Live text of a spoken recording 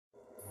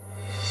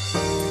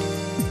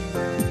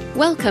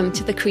Welcome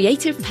to the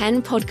Creative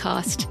Penn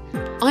podcast.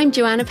 I'm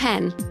Joanna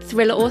Penn,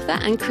 thriller author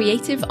and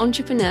creative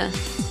entrepreneur,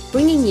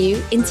 bringing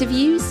you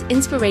interviews,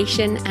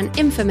 inspiration and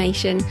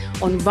information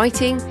on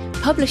writing,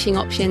 publishing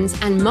options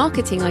and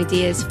marketing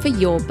ideas for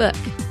your book.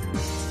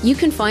 You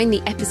can find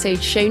the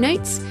episode show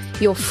notes,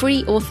 your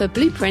free author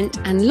blueprint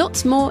and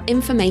lots more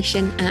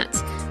information at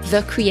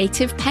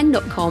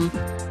thecreativepenn.com,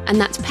 and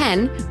that's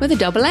pen with a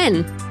double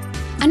N.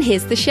 And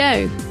here's the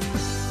show.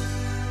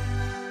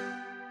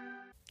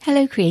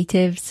 Hello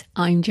creatives,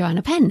 I'm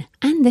Joanna Penn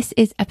and this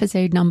is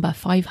episode number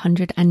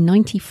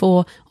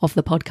 594 of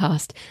the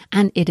podcast,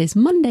 and it is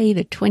Monday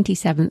the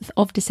 27th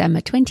of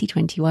December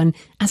 2021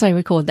 as I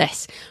record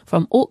this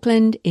from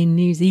Auckland in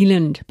New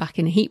Zealand, back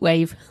in a heat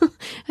wave,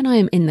 and I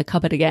am in the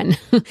cupboard again.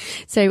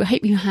 So I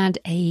hope you had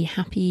a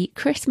happy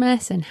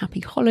Christmas and happy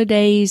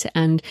holidays,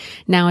 and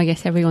now I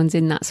guess everyone's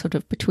in that sort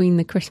of between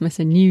the Christmas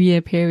and New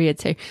Year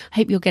period, so I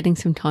hope you're getting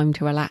some time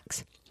to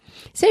relax.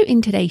 So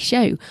in today's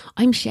show,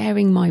 I'm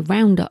sharing my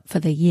roundup for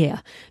the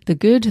year, the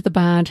good, the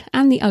bad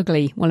and the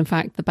ugly. Well, in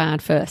fact, the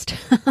bad first.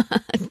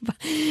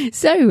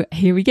 So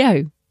here we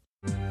go.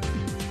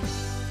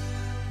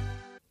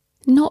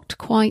 Not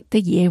quite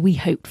the year we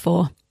hoped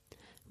for.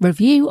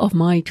 Review of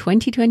my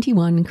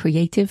 2021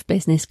 creative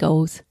business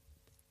goals.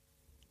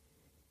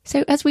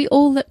 So as we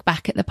all look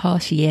back at the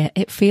past year,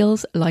 it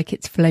feels like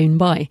it's flown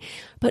by,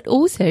 but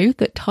also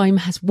that time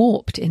has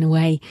warped in a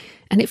way,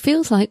 and it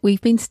feels like we've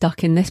been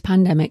stuck in this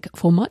pandemic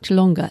for much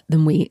longer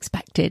than we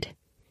expected.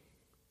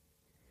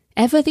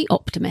 Ever the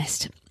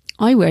optimist,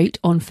 I wrote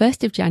on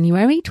 1st of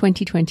January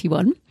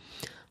 2021,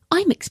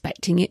 I'm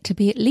expecting it to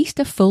be at least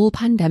a full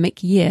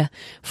pandemic year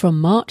from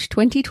March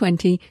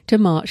 2020 to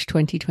March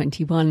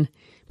 2021,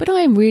 but I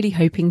am really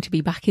hoping to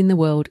be back in the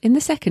world in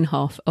the second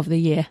half of the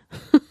year.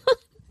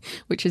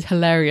 Which is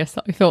hilarious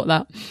that I thought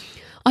that.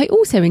 I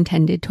also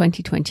intended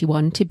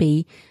 2021 to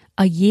be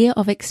a year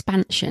of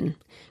expansion,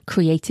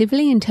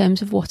 creatively in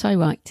terms of what I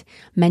write,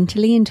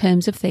 mentally in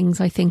terms of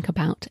things I think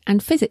about,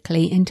 and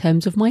physically in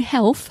terms of my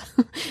health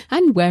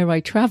and where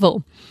I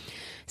travel.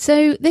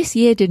 So this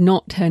year did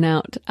not turn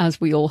out as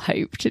we all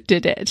hoped,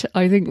 did it?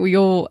 I think we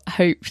all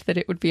hoped that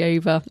it would be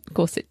over. Of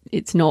course,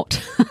 it's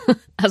not.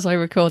 As I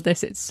record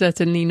this, it's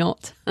certainly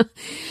not.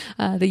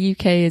 The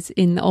UK is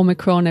in the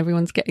Omicron.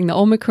 Everyone's getting the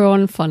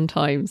Omicron. Fun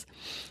times.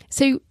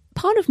 So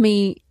part of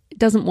me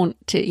doesn't want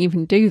to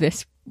even do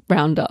this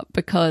roundup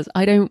because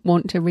I don't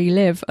want to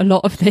relive a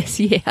lot of this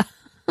year.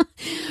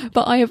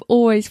 But I have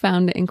always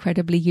found it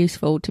incredibly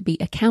useful to be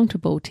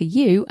accountable to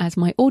you as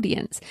my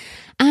audience.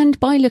 And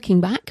by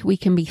looking back, we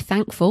can be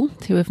thankful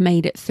to have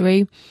made it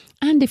through.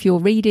 And if you're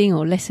reading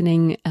or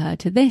listening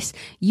to this,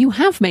 you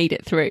have made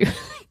it through.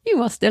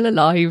 You are still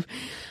alive.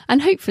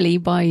 And hopefully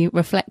by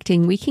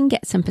reflecting, we can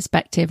get some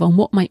perspective on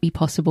what might be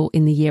possible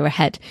in the year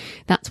ahead.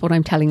 That's what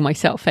I'm telling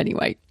myself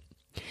anyway.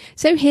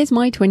 So here's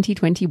my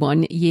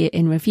 2021 year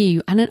in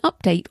review and an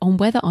update on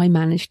whether I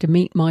managed to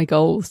meet my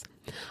goals.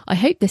 I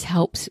hope this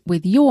helps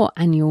with your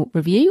annual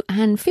review,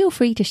 and feel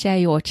free to share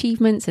your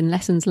achievements and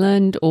lessons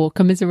learned or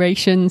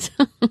commiserations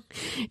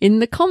in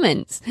the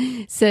comments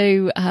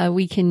so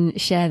we can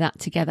share that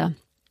together.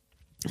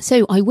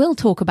 So I will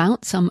talk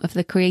about some of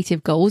the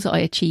creative goals I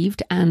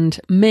achieved and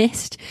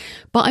missed,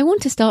 but I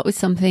want to start with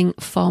something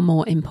far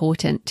more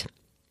important.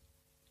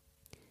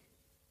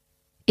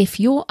 If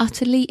you're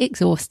utterly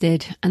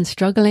exhausted and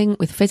struggling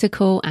with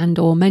physical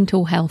and/or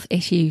mental health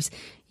issues,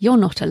 you're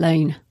not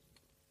alone.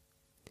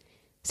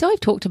 So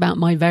I've talked about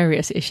my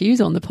various issues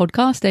on the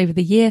podcast over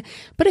the year,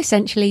 but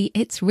essentially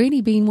it's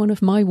really been one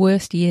of my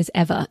worst years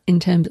ever in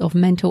terms of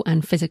mental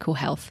and physical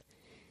health.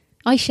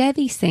 I share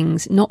these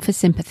things not for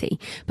sympathy,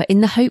 but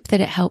in the hope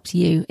that it helps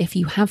you if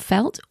you have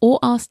felt or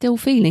are still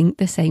feeling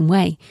the same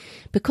way.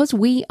 Because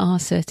we are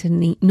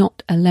certainly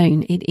not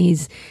alone. It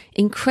is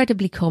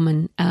incredibly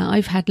common.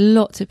 I've had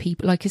lots of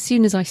people, like as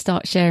soon as I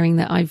start sharing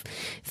that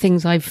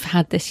things I've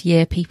had this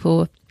year,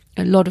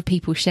 a lot of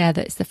people share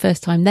that it's the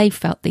first time they've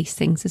felt these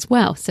things as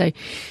well. So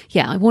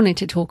yeah, I wanted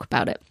to talk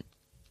about it.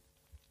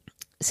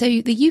 So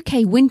the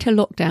UK winter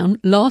lockdown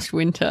last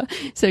winter,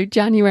 so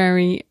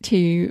January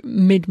to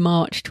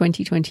mid-March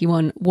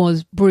 2021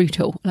 was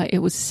brutal. Like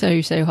it was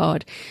so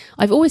hard.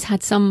 I've always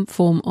had some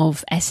form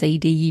of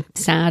SAD,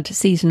 SAD,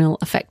 seasonal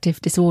affective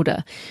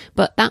disorder,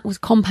 but that was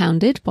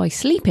compounded by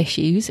sleep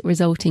issues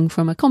resulting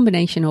from a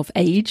combination of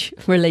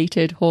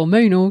age-related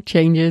hormonal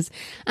changes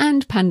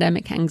and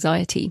pandemic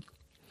anxiety.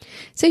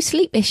 So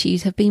sleep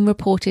issues have been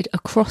reported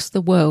across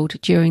the world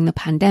during the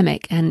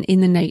pandemic, and in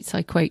the notes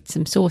I quote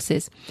some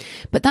sources.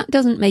 But that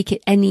doesn't make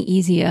it any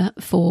easier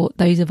for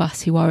those of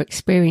us who are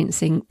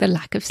experiencing the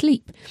lack of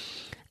sleep.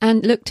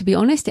 And look, to be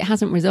honest, it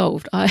hasn't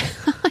resolved. I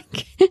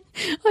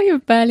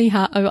have barely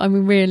had, I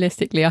mean,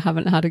 realistically, I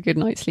haven't had a good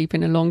night's sleep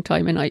in a long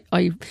time, and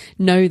I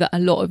know that a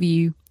lot of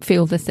you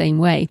feel the same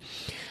way.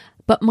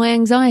 But my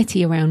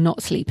anxiety around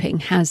not sleeping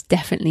has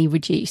definitely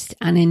reduced.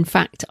 And in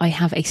fact, I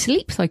have a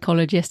sleep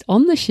psychologist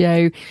on the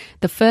show,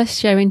 the first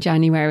show in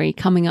January,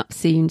 coming up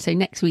soon. So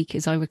next week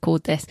as I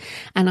record this.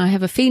 And I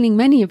have a feeling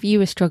many of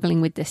you are struggling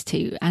with this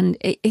too. And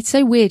it's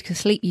so weird because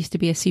sleep used to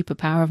be a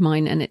superpower of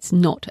mine and it's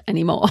not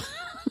anymore.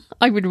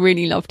 I would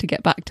really love to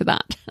get back to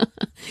that.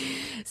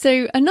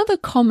 So another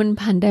common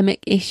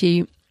pandemic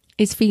issue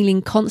is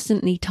feeling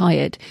constantly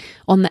tired,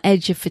 on the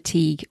edge of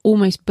fatigue,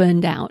 almost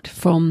burned out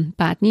from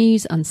bad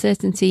news,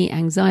 uncertainty,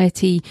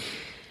 anxiety,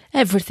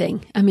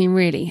 everything. I mean,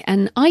 really.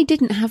 And I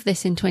didn't have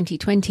this in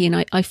 2020,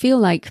 and I feel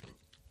like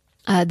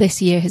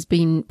this year has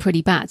been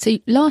pretty bad. So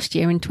last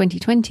year in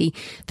 2020,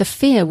 the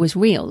fear was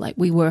real. Like,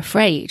 we were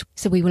afraid.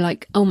 So we were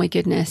like, oh my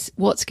goodness,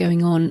 what's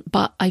going on?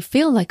 But I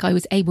feel like I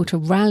was able to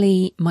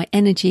rally my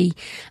energy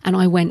and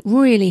I went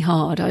really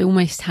hard. I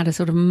almost had a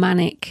sort of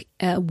manic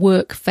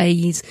work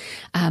phase,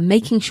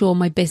 making sure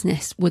my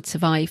business would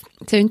survive.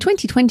 So in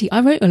 2020,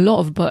 I wrote a lot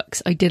of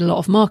books. I did a lot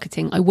of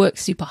marketing. I worked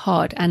super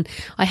hard and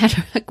I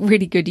had a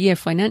really good year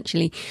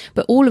financially,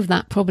 but all of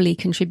that probably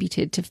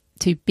contributed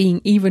to being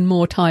even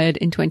more tired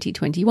in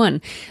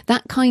 2021.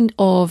 That kind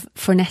of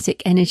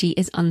frenetic energy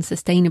is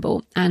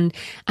unsustainable. And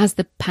as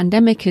the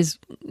pandemic has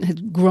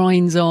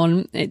grinds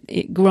on,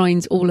 it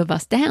grinds all of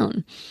us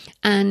down.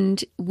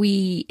 And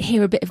we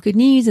hear a bit of good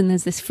news and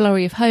there's this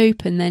flurry of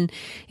hope, and then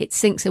it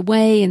sinks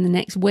away and the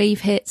next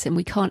wave hits and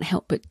we can't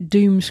help but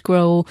doom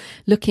scroll,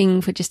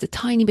 looking for just a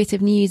tiny bit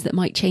of news that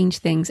might change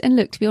things. And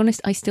look, to be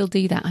honest, I still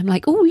do that. I'm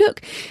like, oh,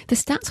 look, the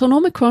stats on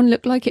Omicron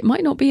look like it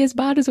might not be as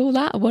bad as all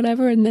that or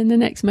whatever. And then the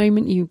next moment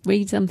you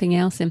read something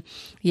else, and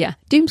yeah,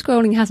 doom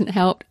scrolling hasn't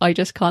helped. I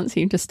just can't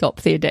seem to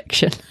stop the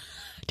addiction.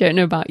 Don't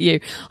know about you.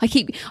 I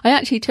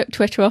actually took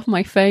Twitter off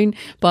my phone,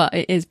 but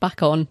it is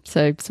back on.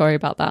 So sorry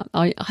about that.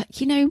 I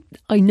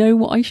know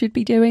what I should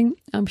be doing.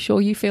 I'm sure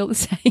you feel the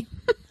same.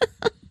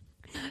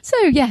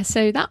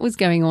 So that was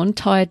going on.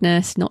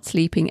 Tiredness, not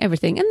sleeping,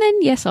 everything. And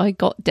then, yes, I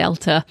got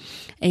Delta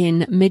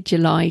in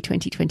mid-July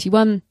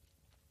 2021.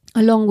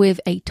 Along with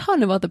a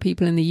ton of other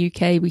people in the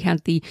UK. We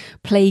had the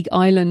Plague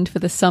Island for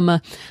the summer,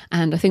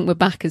 and I think we're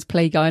back as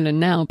Plague Island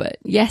now. But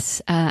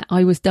yes,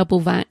 I was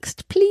double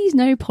vaxxed. Please,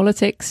 no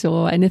politics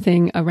or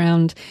anything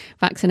around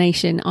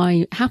vaccination.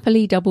 I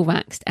happily double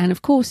vaxxed. And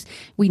of course,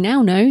 we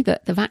now know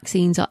that the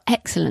vaccines are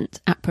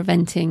excellent at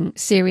preventing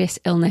serious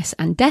illness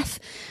and death,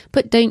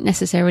 but don't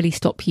necessarily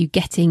stop you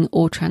getting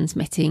or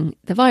transmitting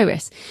the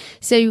virus.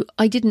 So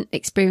I didn't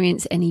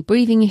experience any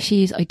breathing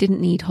issues. I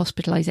didn't need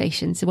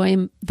hospitalization. So I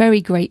am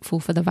very grateful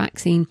for the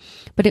vaccine,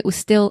 but it was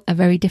still a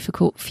very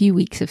difficult few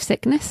weeks of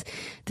sickness,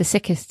 the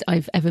sickest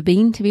I've ever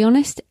been, to be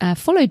honest,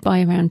 followed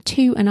by around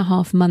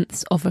 2.5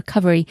 months of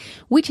recovery,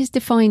 which is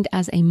defined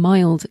as a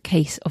mild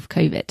case of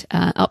COVID.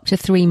 Up to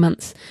 3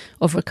 months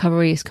of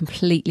recovery is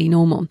completely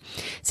normal.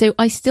 So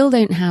I still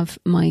don't have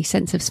my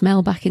sense of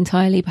smell back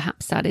entirely.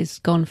 Perhaps that is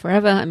gone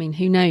forever. I mean,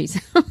 who knows?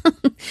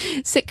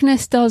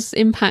 Sickness does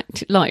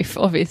impact life,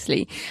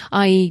 obviously.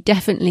 I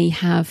definitely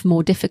have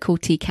more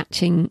difficulty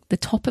catching the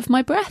top of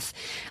my breath.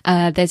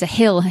 There's a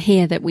hill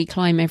here that we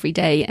climb every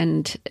day,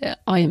 and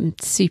I am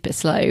super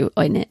slow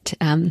in it.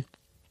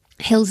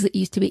 Hills that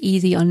used to be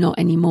easy are not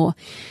anymore.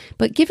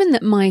 But given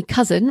that my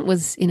cousin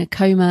was in a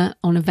coma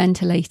on a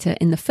ventilator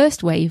in the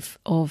first wave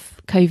of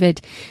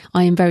COVID,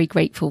 I am very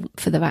grateful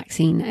for the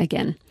vaccine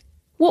again.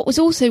 What was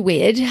also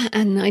weird,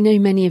 and I know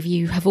many of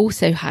you have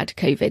also had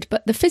COVID,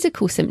 but the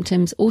physical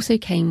symptoms also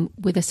came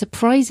with a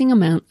surprising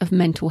amount of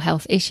mental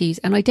health issues.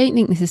 And I don't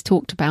think this is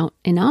talked about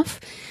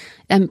enough.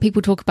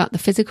 People talk about the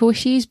physical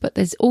issues, but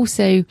there's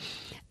also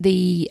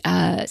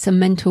some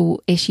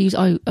mental issues.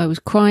 I was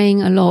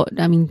crying a lot.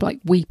 I mean, like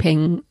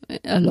weeping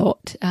a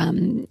lot,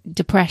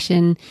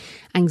 depression,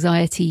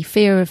 anxiety,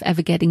 fear of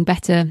ever getting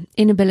better,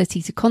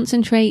 inability to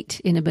concentrate,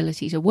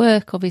 inability to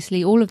work,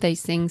 obviously, all of those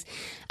things.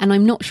 And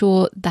I'm not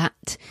sure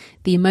that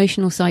the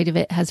emotional side of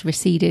it has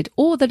receded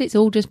or that it's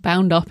all just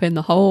bound up in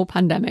the whole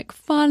pandemic.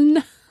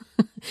 Fun.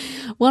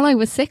 While I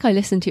was sick, I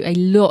listened to a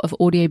lot of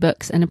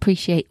audiobooks and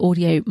appreciate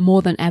audio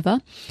more than ever.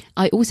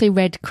 I also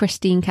read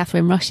Christine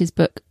Catherine Rush's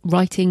book,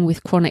 Writing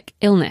with Chronic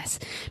Illness,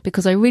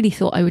 because I really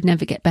thought I would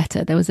never get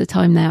better. There was a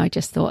time there I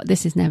just thought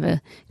this is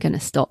never going to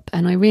stop.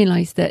 And I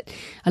realised that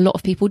a lot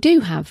of people do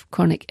have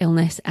chronic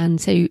illness.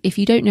 And so if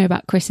you don't know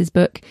about Chris's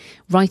book,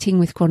 Writing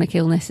with Chronic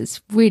Illness,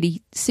 it's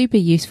really super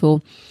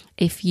useful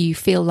if you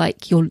feel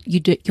like you're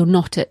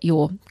not at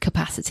your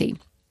capacity.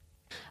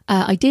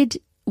 I did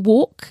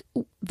walk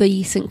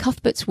the St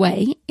Cuthbert's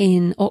Way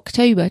in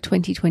October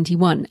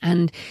 2021,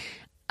 and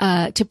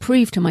to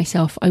prove to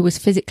myself I was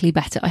physically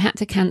better. I had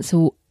to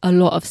cancel a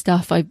lot of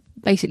stuff. I've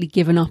basically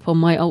given up on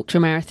my ultra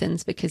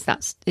marathons because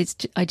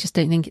I just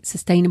don't think it's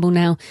sustainable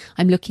now.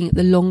 I'm looking at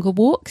the longer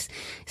walks,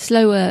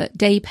 slower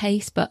day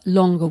pace, but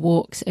longer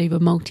walks over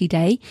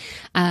multi-day.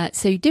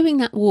 So doing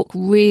that walk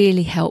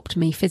really helped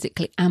me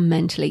physically and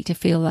mentally to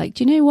feel like,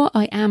 do you know what?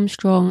 I am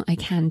strong. I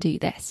can do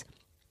this.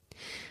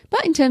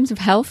 But in terms of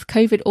health,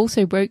 COVID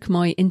also broke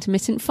my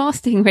intermittent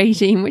fasting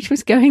regime, which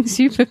was going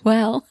super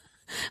well.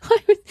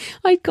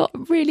 I got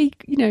really,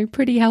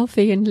 pretty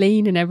healthy and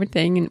lean and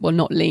everything. And well,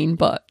 not lean,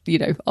 but,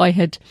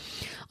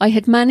 I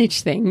had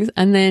managed things.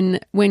 And then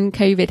when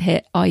COVID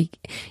hit,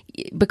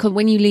 because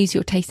when you lose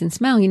your taste and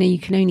smell, you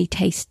can only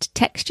taste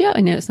texture.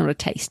 I know it's not a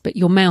taste, but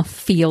your mouth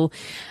feel,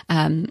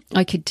 and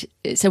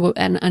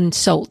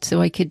salt.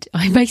 So I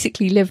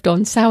basically lived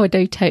on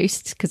sourdough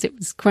toast because it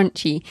was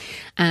crunchy,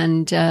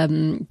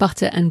 and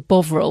butter and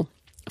Bovril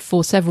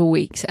for several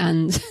weeks.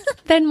 And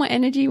then my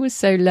energy was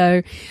so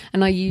low,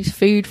 and I used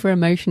food for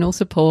emotional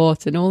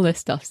support and all this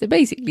stuff. So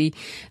basically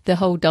the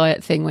whole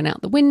diet thing went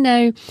out the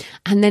window.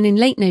 And then in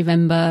late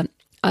November,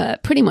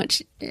 pretty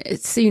much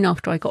soon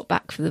after I got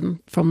back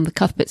from the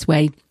Cuthbert's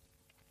Way,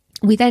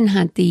 we then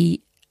had the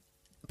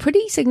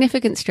pretty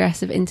significant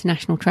stress of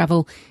international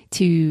travel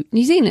to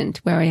New Zealand,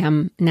 where I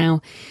am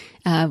now,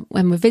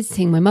 when we're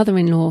visiting my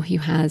mother-in-law who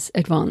has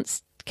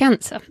advanced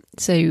cancer.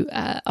 So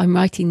I'm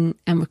writing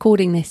and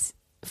recording this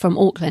from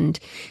Auckland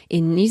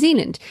in New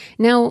Zealand.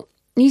 Now,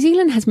 New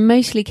Zealand has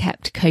mostly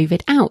kept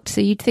COVID out, so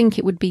you'd think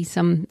it would be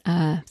some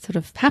sort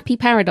of happy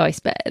paradise,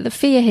 but the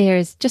fear here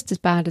is just as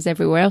bad as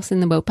everywhere else in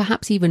the world,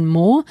 perhaps even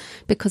more,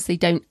 because they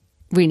don't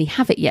really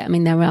have it yet. I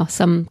mean, there are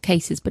some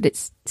cases, but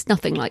it's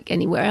nothing like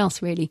anywhere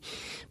else really.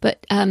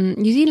 But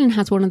New Zealand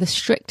has one of the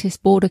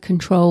strictest border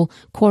control,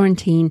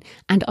 quarantine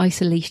and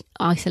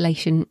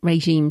isolation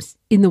regimes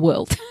in the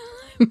world.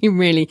 I mean,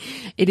 really,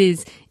 it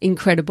is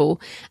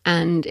incredible,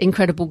 and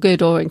incredible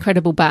good or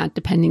incredible bad,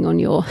 depending on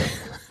your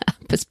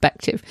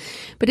perspective.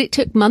 But it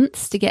took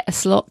months to get a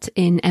slot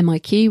in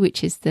MIQ,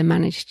 which is the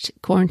managed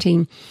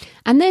quarantine.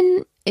 And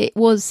then it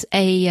was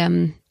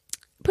pretty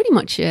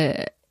much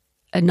a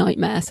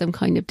nightmare, some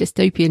kind of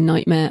dystopian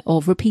nightmare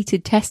of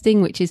repeated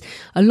testing, which is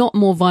a lot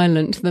more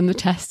violent than the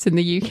tests in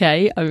the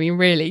UK. I mean,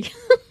 really.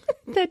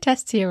 Their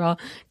tests here are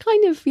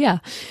kind of,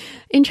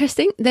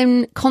 interesting.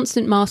 Then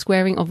constant mask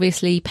wearing,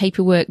 obviously,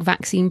 paperwork,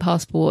 vaccine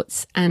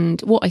passports. And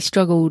what I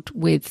struggled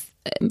with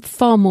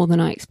far more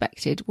than I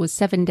expected was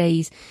 7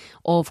 days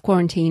of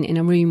quarantine in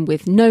a room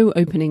with no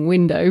opening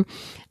window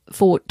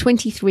for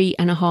 23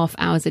 and a half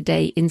hours a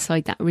day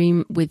inside that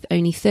room, with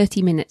only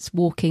 30 minutes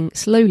walking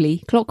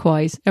slowly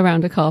clockwise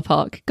around a car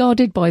park,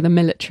 guarded by the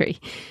military,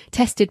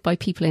 tested by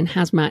people in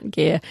hazmat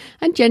gear,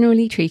 and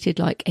generally treated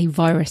like a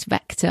virus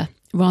vector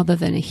rather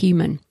than a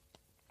human.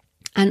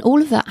 And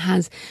all of that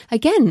has,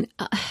 again,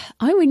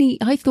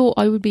 I thought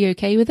I would be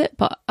okay with it,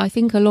 but I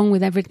think along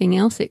with everything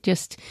else, it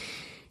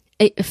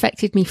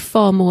affected me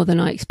far more than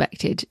I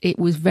expected. It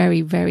was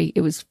very,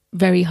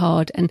 very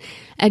hard. And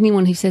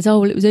anyone who says,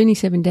 oh, well, it was only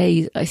 7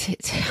 days,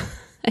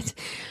 it's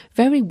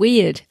very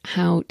weird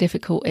how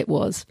difficult it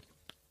was.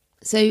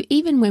 So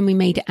even when we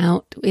made it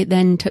out, it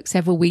then took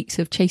several weeks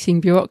of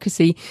chasing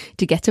bureaucracy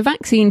to get a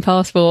vaccine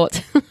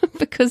passport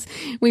because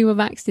we were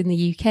vaxxed in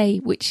the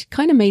UK, which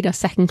kind of made us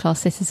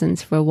second-class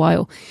citizens for a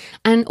while.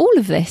 And all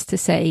of this to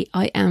say,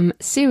 I am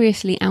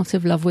seriously out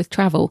of love with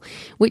travel,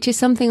 which is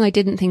something I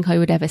didn't think I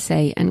would ever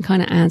say, and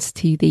kind of adds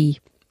to the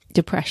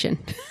depression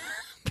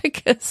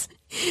because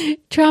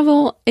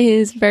travel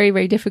is very,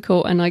 very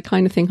difficult. And I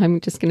kind of think I'm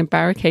just going to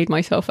barricade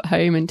myself at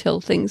home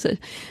until things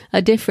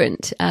are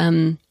different.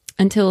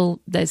 Until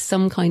there's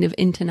some kind of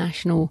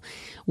international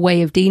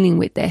way of dealing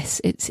with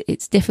this,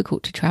 it's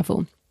difficult to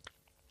travel.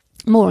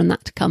 More on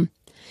that to come.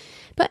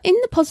 But in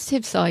the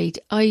positive side,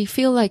 I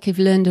feel like I've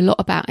learned a lot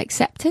about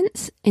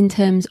acceptance in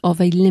terms of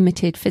a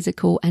limited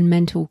physical and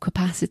mental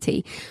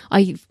capacity.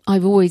 I've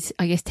always,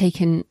 I guess,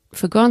 taken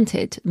for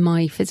granted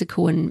my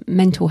physical and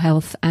mental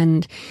health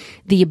and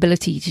the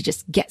ability to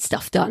just get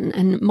stuff done.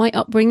 And my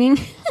upbringing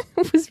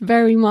was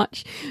very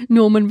much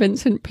Norman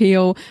Vincent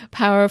Peale,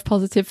 power of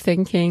positive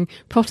thinking,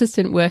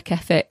 Protestant work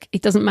ethic.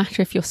 It doesn't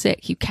matter if you're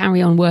sick, you carry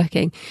on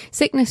working.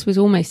 Sickness was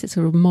almost a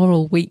sort of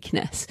moral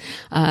weakness.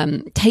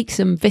 Take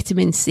some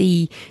vitamin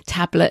C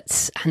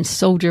tablets and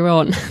soldier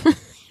on.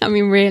 I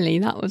mean, really,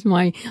 that was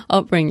my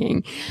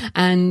upbringing.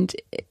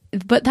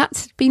 But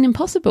that's been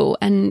impossible.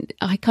 And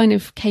I kind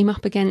of came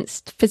up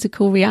against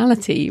physical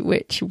reality,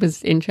 which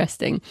was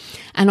interesting.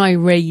 And I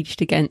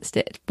raged against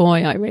it.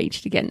 Boy, I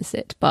raged against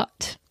it.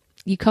 But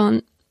you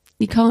can't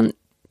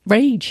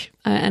rage.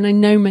 And I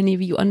know many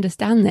of you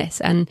understand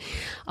this. And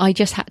I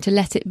just had to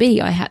let it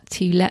be. I had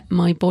to let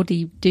my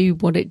body do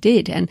what it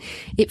did. And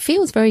it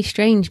feels very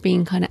strange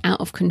being kind of out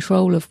of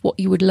control of what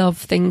you would love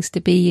things to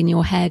be in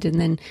your head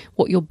and then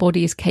what your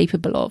body is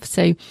capable of.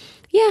 So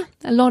yeah,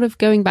 a lot of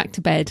going back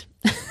to bed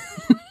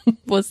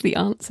was the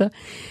answer.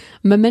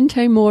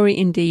 Memento mori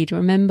indeed.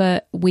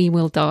 Remember, we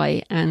will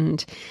die.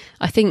 And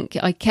I think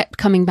I kept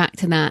coming back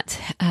to that.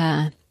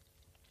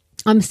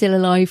 I'm still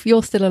alive.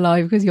 You're still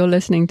alive because you're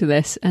listening to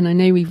this. And I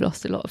know we've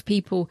lost a lot of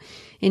people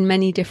in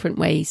many different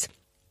ways.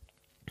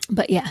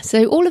 But yeah,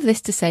 so all of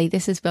this to say,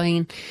 this has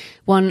been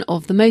one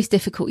of the most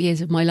difficult years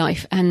of my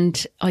life.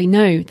 And I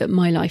know that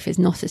my life is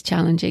not as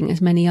challenging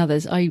as many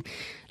others.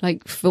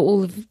 For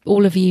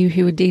all of you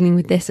who are dealing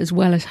with this, as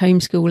well as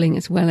homeschooling,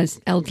 as well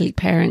as elderly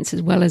parents,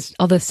 as well as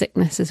other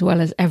sickness, as well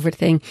as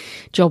everything,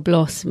 job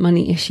loss,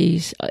 money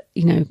issues,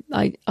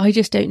 I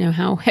just don't know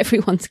how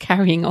everyone's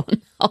carrying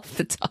on half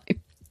the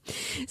time.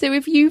 So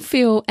if you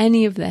feel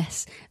any of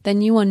this,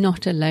 then you are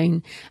not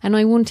alone. And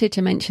I wanted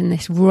to mention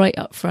this right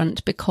up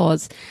front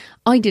because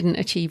I didn't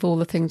achieve all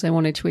the things I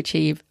wanted to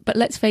achieve. But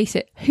let's face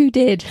it, who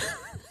did?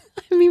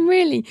 I mean,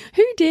 really,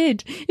 who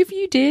did? If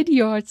you did,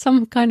 you're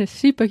some kind of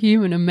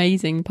superhuman,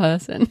 amazing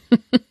person.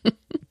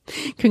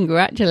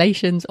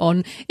 Congratulations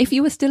on, if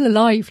you were still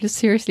alive,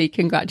 seriously,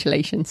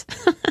 congratulations.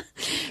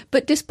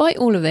 But despite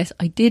all of this,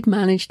 I did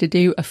manage to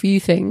do a few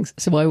things,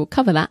 so I will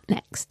cover that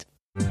next.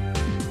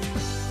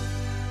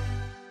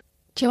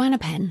 Joanna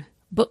Penn,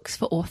 Books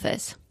for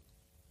Authors.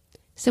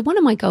 So one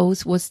of my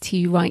goals was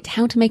to write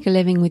How to Make a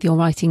Living with Your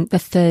Writing, the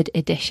 3rd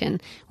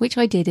edition, which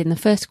I did in the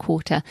first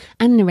quarter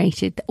and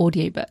narrated the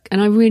audiobook.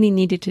 And I really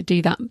needed to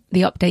do that,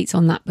 the updates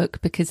on that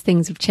book, because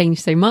things have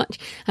changed so much.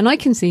 And I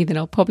can see that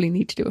I'll probably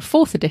need to do a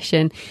 4th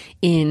edition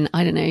in,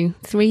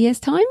 3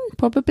 years time,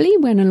 probably,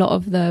 when a lot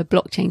of the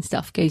blockchain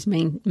stuff goes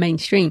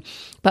mainstream.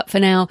 But for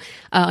now,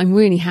 I'm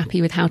really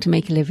happy with How to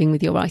Make a Living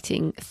with Your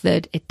Writing,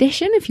 3rd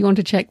edition, if you want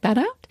to check that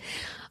out.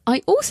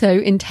 I also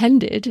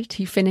intended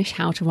to finish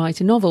How to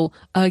Write a Novel.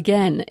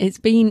 Again, it's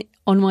been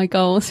on my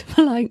goals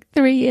for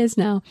 3 years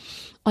now.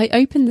 I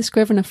opened the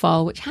Scrivener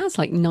file, which has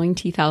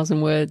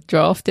 90,000 word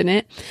draft in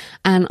it,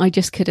 and I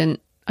just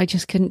couldn't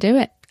do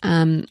it.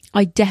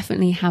 I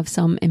definitely have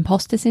some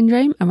imposter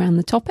syndrome around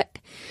the topic.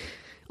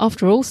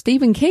 After all,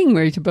 Stephen King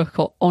wrote a book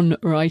on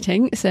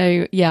writing.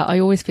 So yeah, I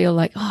always feel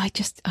like, I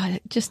just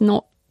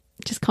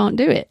can't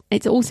do it.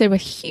 It's also a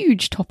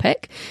huge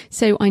topic,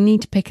 so I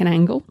need to pick an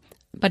angle.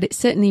 But it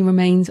certainly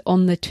remains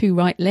on the to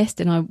write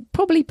list, and I'll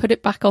probably put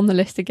it back on the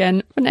list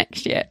again for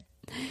next year.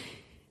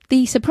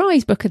 The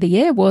surprise book of the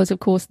year was,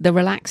 of course, The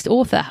Relaxed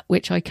Author,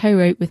 which I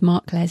co-wrote with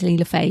Mark Leslie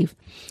Lefebvre.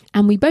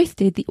 And we both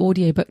did the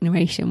audiobook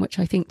narration, which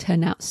I think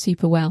turned out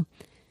super well.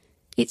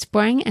 It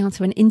sprang out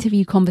of an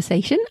interview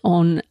conversation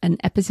on an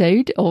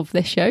episode of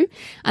this show.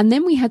 And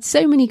then we had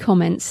so many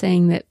comments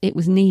saying that it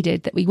was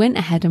needed that we went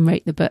ahead and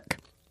wrote the book.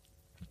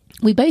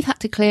 We both had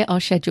to clear our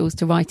schedules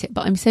to write it,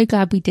 but I'm so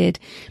glad we did,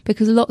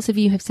 because lots of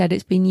you have said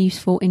it's been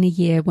useful in a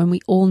year when we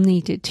all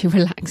needed to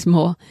relax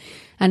more.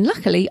 And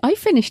luckily, I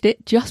finished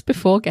it just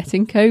before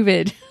getting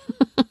COVID.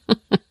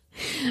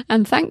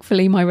 And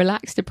thankfully, my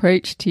relaxed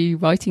approach to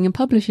writing and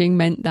publishing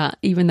meant that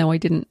even though I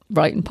didn't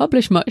write and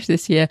publish much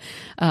this year,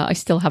 I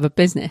still have a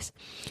business.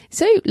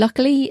 So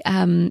luckily,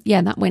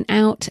 that went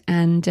out,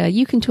 and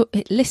you can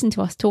listen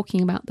to us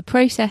talking about the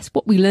process,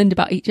 what we learned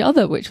about each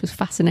other, which was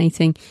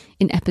fascinating,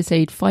 in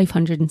episode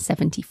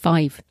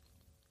 575.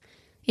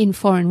 In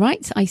foreign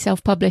rights, I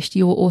self-published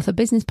Your Author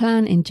Business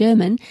Plan in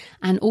German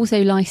and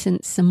also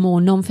licensed some more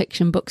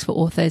non-fiction books for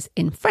authors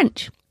in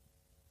French.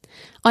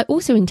 I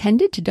also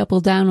intended to double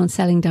down on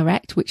selling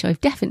direct, which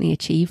I've definitely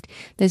achieved.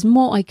 There's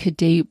more I could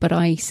do, but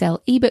I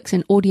sell ebooks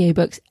and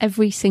audiobooks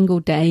every single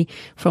day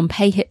from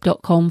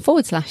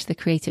payhip.com/The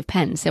Creative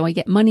Pen. So I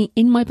get money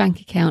in my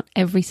bank account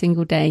every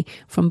single day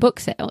from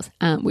book sales,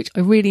 which I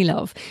really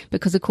love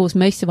because, of course,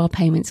 most of our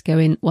payments go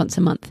in once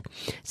a month.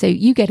 So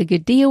you get a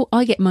good deal.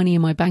 I get money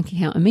in my bank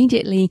account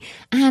immediately.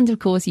 And of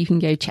course, you can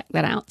go check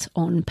that out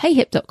on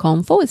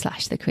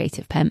payhip.com/The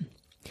Creative Pen.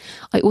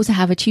 I also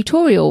have a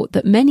tutorial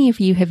that many of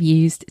you have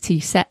used to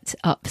set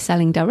up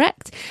selling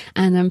direct,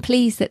 and I'm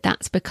pleased that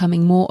that's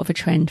becoming more of a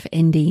trend for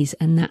indies,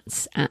 and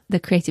that's at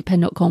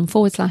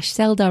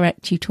thecreativepen.com/sell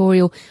direct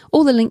tutorial.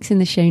 All the links in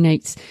the show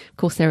notes. Of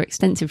course, there are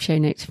extensive show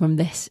notes from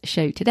this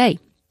show today.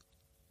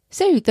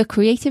 So, the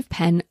Creative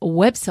Pen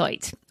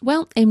website.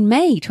 Well, in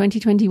May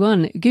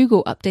 2021,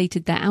 Google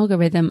updated their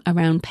algorithm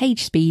around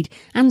page speed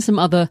and some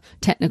other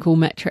technical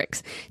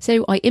metrics.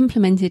 So I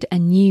implemented a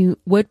new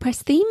WordPress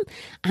theme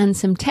and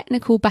some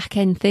technical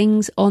back-end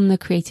things on the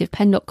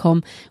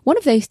creativepen.com. One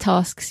of those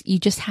tasks you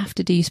just have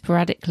to do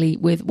sporadically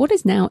with what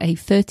is now a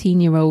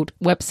 13-year-old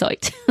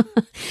website.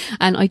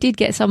 And I did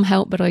get some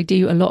help, but I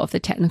do a lot of the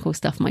technical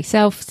stuff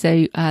myself.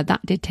 So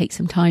that did take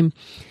some time.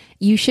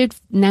 You should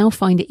now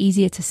find it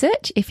easier to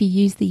search if you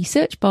use the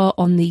search bar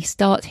on the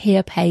Start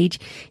Here page.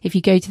 If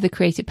you go to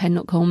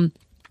thecreativepen.com,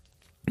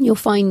 you'll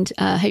find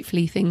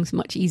hopefully things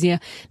much easier.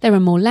 There are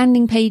more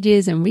landing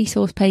pages and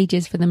resource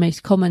pages for the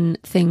most common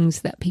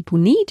things that people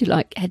need,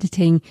 like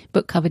editing,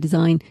 book cover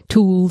design,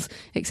 tools,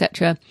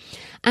 etc.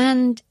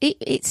 And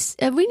it's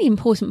a really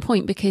important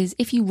point because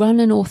if you run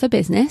an author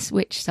business,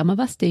 which some of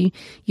us do,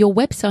 your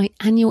website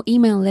and your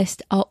email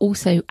list are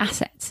also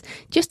assets,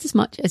 just as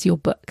much as your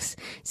books.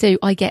 So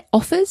I get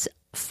offers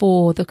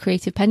for the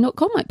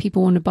creativepen.com, like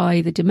people want to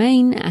buy the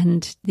domain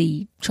and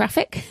the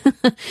traffic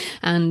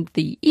and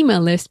the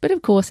email list, but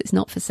of course it's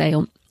not for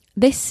sale.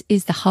 This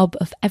is the hub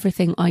of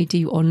everything I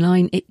do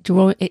online. It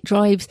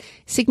drives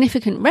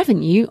significant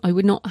revenue. I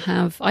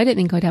don't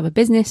think I'd have a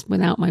business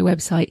without my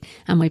website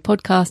and my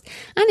podcast.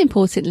 And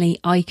importantly,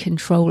 I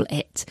control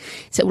it.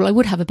 So, I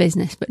would have a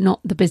business, but not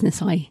the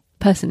business I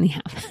personally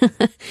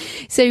have.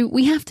 So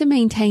we have to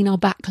maintain our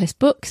backlist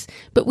books,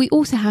 but we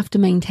also have to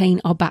maintain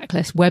our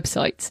backlist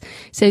websites.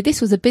 So this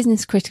was a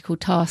business critical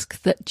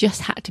task that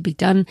just had to be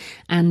done.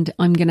 And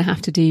I'm going to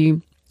have to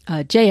do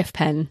JF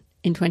Pen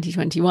in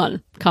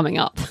 2021 coming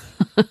up.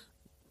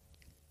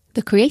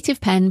 The Creative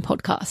Penn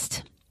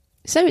podcast.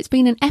 So it's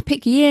been an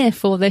epic year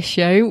for this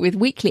show with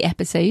weekly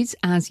episodes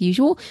as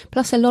usual,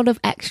 plus a lot of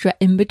extra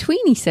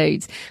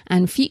in-between-episodes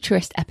and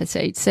futurist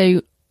episodes.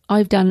 So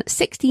I've done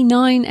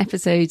 69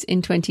 episodes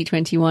in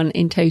 2021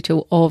 in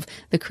total of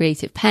The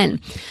Creative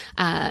Penn.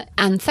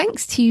 And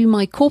thanks to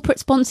my corporate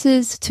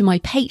sponsors, to my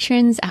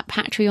patrons at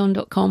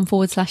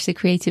patreon.com/The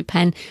Creative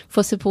Penn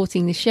for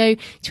supporting the show,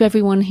 to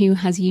everyone who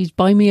has used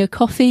Buy Me a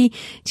Coffee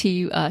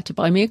to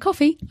buy me a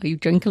coffee. You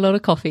drink a lot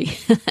of coffee.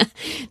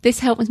 This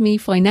helps me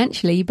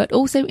financially, but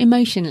also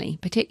emotionally,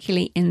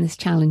 particularly in this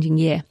challenging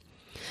year.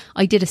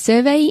 I did a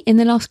survey in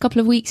the last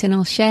couple of weeks and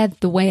I'll share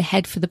the way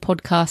ahead for the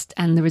podcast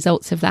and the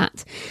results of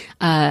that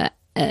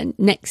in the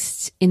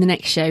next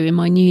show. In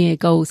my New Year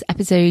goals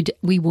episode,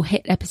 we will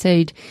hit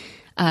episode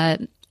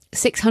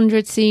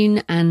 600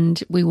 soon,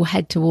 and we will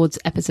head towards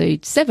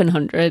episode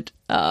 700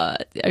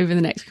 over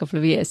the next couple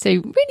of years. So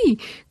really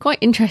quite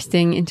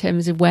interesting in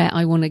terms of where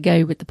I want to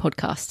go with the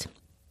podcast.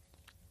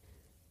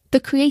 The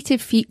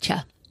creative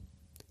future.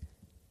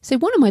 So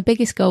one of my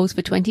biggest goals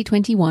for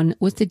 2021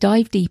 was to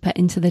dive deeper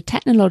into the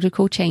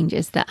technological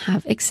changes that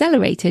have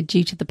accelerated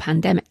due to the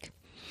pandemic.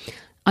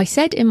 I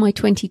said in my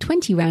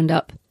 2020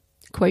 roundup,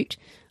 quote,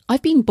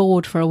 "I've been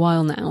bored for a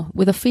while now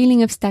with a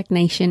feeling of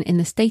stagnation in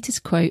the status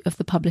quo of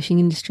the publishing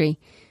industry,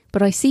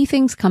 but I see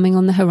things coming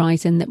on the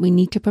horizon that we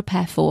need to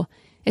prepare for,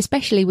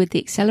 especially with the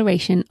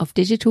acceleration of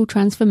digital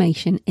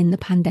transformation in the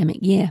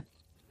pandemic year."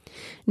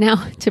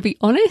 Now, to be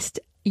honest,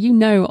 you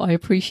know I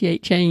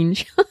appreciate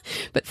change,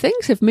 but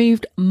things have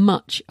moved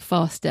much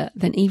faster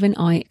than even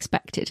I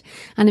expected.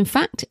 And in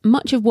fact,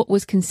 much of what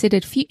was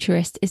considered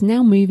futurist is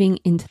now moving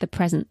into the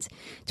present.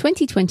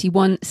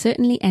 2021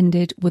 certainly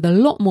ended with a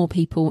lot more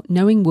people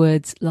knowing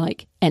words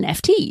like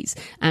NFTs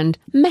and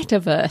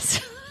metaverse.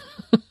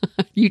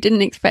 You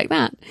didn't expect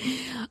that.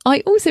 I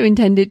also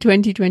intended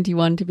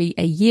 2021 to be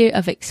a year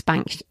of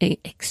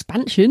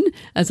expansion,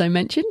 as I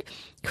mentioned,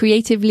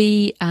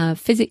 creatively,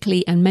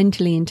 physically and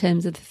mentally in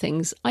terms of the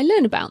things I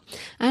learn about.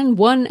 And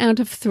 1 out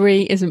of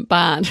 3 isn't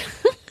bad.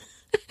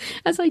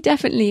 As I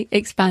definitely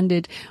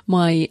expanded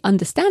my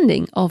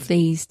understanding of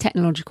these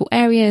technological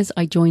areas,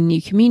 I joined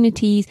new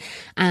communities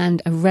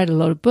and I've read a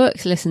lot of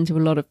books, listened to a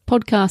lot of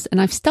podcasts, and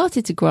I've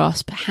started to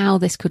grasp how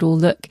this could all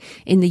look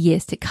in the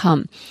years to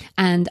come.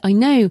 And I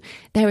know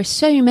there are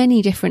so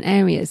many different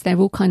areas, they're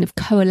all kind of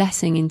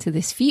coalescing into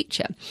this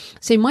future.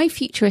 So my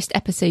futurist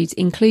episodes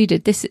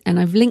included this, and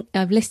I've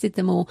listed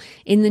them all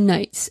in the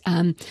notes,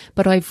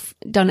 but I've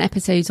done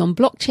episodes on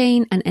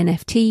blockchain and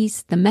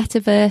NFTs, the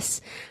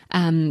metaverse,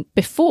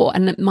 before,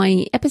 and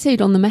my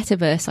episode on the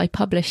metaverse I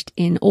published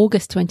in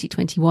August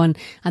 2021,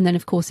 and then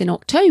of course in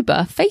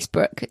October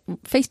Facebook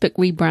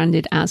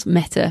rebranded as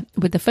Meta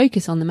with the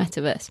focus on the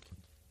metaverse,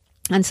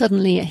 and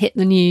suddenly it hit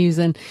the news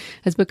and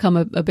has become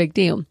a big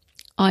deal.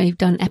 I've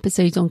done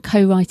episodes on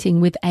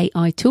co-writing with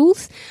AI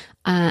tools,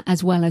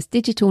 as well as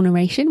digital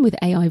narration with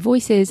AI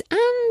voices,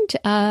 and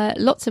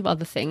lots of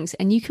other things.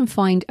 And you can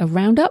find a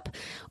roundup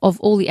of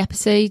all the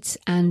episodes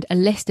and a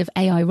list of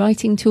AI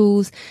writing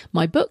tools,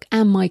 my book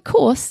and my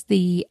course,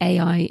 The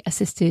AI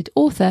Assisted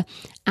Author,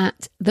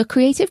 at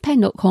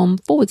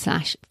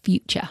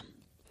thecreativepenn.com/future.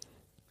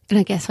 And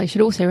I guess I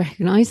should also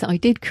recognise that I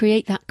did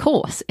create that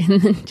course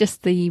in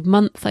just the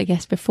month, I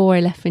guess, before I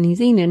left for New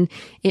Zealand.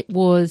 It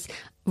was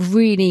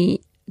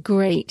really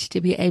great to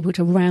be able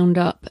to round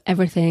up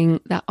everything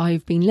that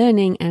I've been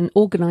learning and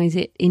organise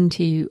it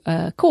into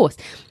a course.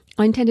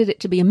 I intended it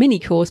to be a mini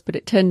course, but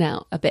it turned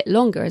out a bit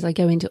longer as I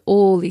go into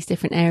all these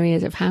different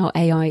areas of how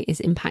AI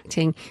is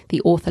impacting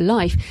the author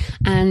life.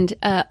 And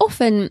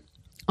often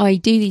I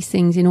do these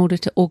things in order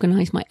to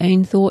organise my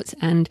own thoughts,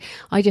 and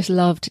I just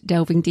loved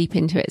delving deep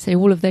into it. So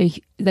all of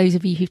those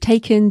of you who've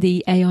taken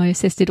the AI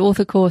assisted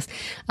author course,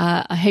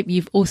 I hope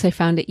you've also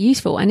found it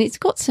useful. And it's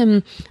got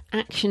some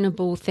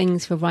actionable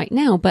things for right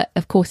now, but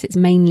of course it's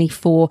mainly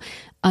for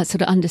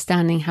sort of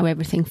understanding how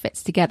everything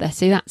fits together.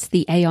 So that's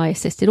the AI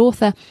assisted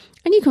author,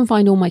 and you can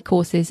find all my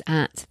courses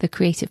at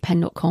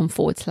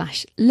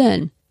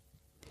thecreativepenn.com/learn.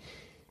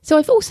 So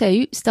I've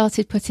also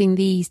started putting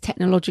these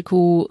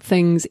technological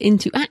things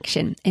into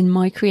action in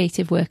my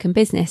creative work and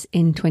business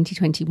in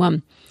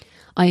 2021.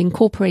 I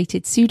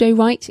incorporated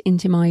pseudo-write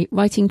into my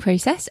writing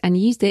process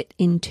and used it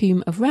in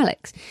Tomb of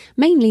Relics,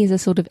 mainly as a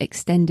sort of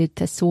extended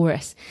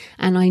thesaurus.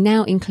 And I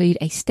now include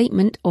a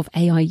statement of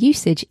AI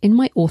usage in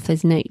my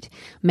author's note,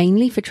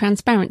 mainly for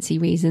transparency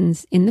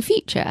reasons in the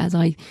future, as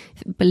I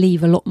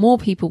believe a lot more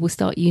people will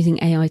start using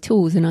AI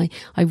tools, and I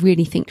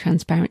really think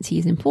transparency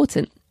is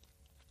important.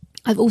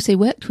 I've also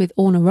worked with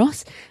Orna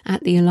Ross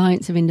at the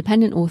Alliance of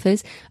Independent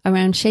Authors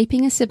around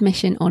shaping a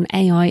submission on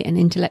AI and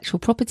intellectual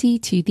property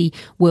to the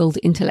World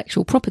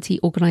Intellectual Property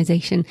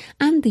Organisation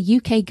and the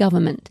UK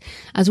government,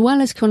 as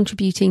well as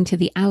contributing to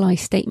the Ally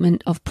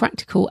Statement of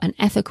Practical and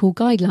Ethical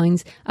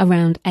Guidelines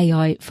around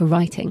AI for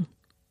Writing.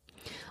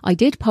 I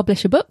did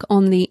publish a book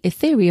on the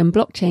Ethereum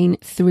blockchain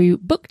through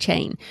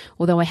Bookchain,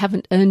 although I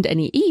haven't earned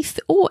any ETH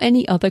or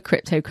any other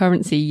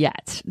cryptocurrency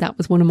yet. That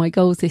was one of my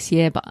goals this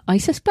year, but I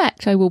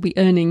suspect I will be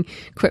earning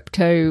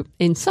crypto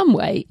in some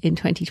way in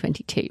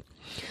 2022.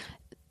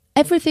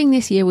 Everything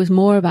this year was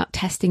more about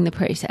testing the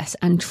process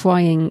and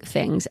trying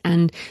things,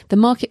 and the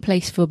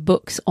marketplace for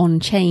books on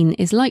chain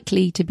is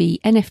likely to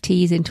be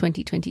NFTs in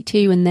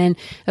 2022, and then,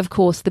 of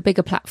course, the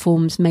bigger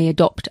platforms may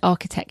adopt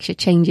architecture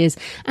changes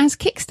as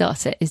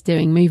Kickstarter is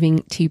doing,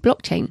 moving to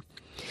blockchain.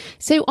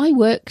 So I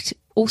worked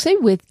also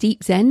with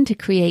Deep Zen to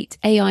create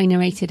AI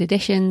narrated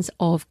editions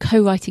of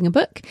co-writing a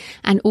book,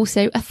 and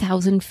also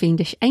 1,000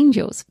 Fiendish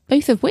Angels,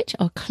 both of which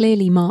are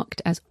clearly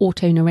marked as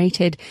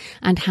auto-narrated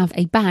and have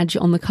a badge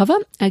on the cover,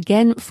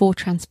 again for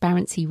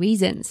transparency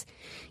reasons.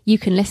 You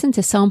can listen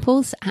to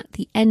samples at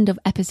the end of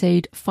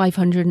episode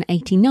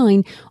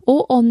 589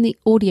 or on the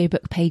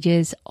audiobook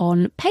pages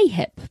on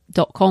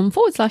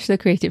payhip.com/The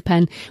Creative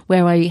Pen,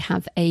 where I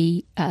have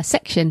a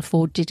section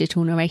for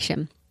digital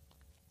narration.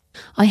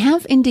 I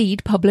have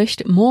indeed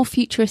published more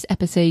futurist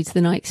episodes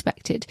than I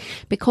expected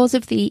because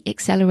of the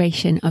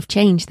acceleration of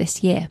change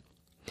this year.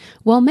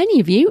 While many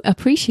of you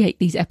appreciate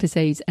these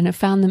episodes and have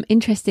found them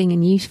interesting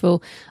and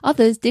useful,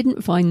 others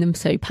didn't find them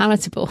so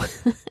palatable.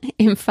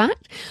 In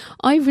fact,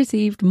 I've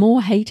received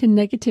more hate and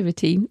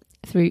negativity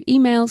through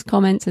emails,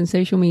 comments and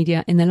social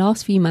media in the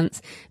last few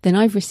months than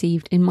I've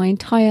received in my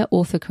entire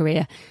author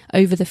career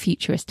over the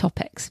futurist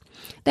topics.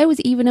 There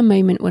was even a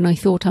moment when I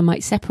thought I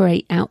might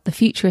separate out the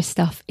futurist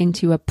stuff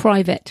into a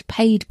private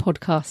paid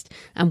podcast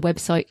and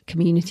website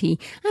community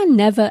and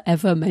never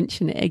ever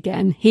mention it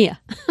again here.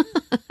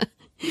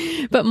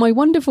 But my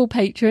wonderful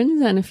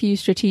patrons and a few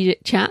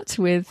strategic chats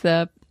with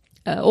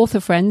author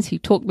friends who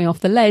talked me off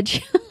the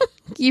ledge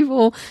you've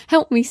all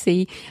helped me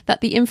see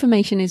that the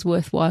information is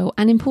worthwhile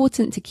and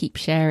important to keep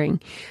sharing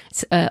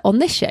on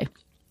this show.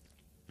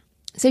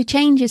 So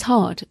change is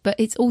hard, but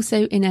it's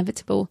also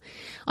inevitable.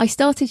 I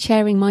started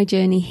sharing my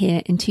journey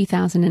here in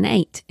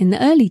 2008, in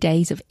the early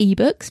days of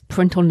ebooks,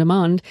 print on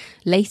demand,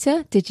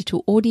 later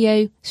digital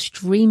audio,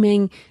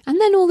 streaming, and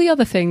then all the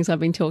other things I've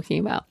been talking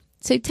about.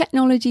 So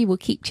technology will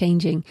keep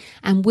changing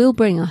and will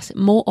bring us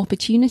more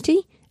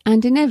opportunity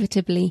and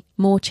inevitably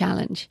more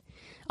challenge.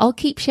 I'll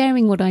keep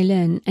sharing what I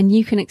learn, and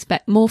you can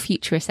expect more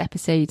futurist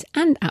episodes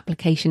and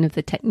application of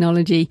the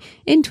technology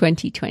in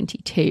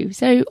 2022.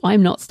 So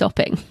I'm not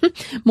stopping.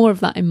 More of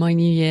that in my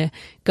New Year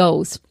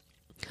goals.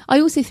 I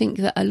also think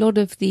that a lot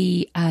of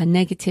the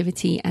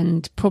negativity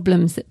and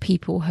problems that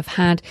people have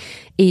had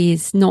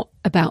is not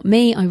about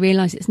me. I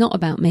realise it's not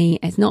about me.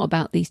 It's not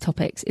about these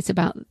topics. It's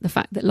about the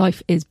fact that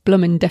life is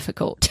bloomin'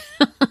 difficult.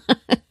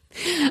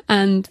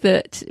 And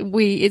that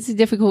it's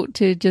difficult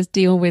to just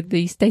deal with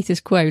the status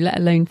quo, let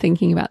alone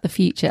thinking about the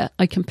future.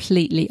 I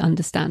completely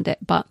understand it,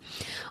 but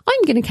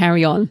I'm going to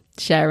carry on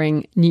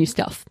sharing new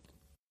stuff.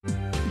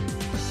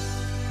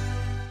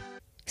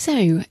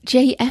 So,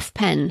 J.F.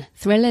 Penn,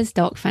 thrillers,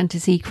 dark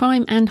fantasy,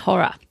 crime and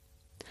horror.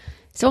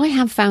 So I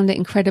have found it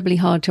incredibly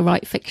hard to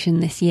write fiction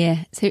this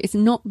year, so it's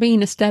not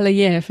been a stellar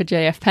year for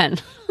J.F. Penn.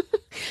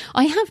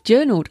 I have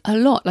journaled a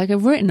lot, like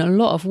I've written a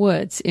lot of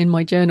words in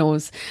my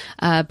journals,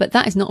 but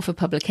that is not for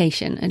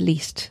publication, at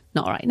least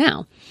not right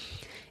now.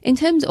 In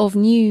terms of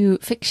new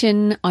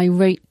fiction, I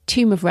wrote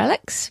Tomb of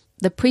Relics.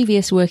 The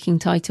previous working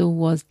title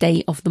was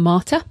Day of the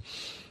Martyr,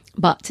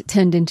 but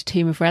turned into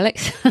Tomb of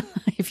Relics.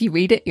 If you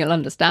read it, you'll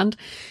understand.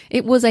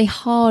 It was a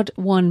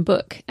hard-won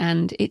book,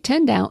 and it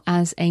turned out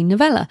as a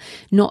novella,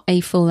 not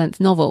a full-length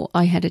novel.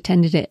 I had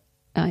intended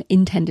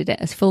it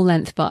as full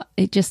length, but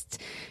it just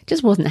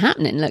wasn't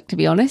happening. Look, to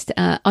be honest,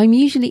 I'm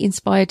usually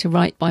inspired to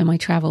write by my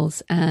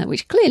travels,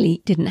 which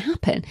clearly didn't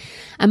happen.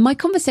 And my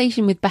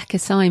conversation with Becca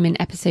Syme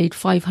in episode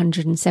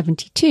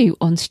 572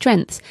 on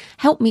strengths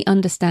helped me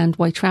understand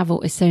why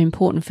travel is so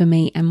important for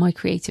me and my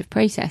creative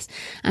process.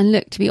 And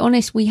look, to be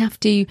honest, we have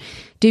to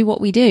do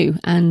what we do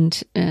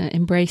and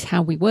embrace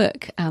how we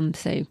work.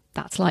 So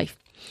that's life.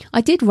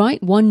 I did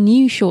write one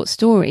new short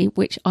story,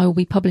 which I will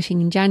be publishing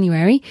in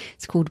January.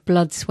 It's called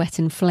Blood, Sweat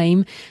and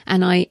Flame.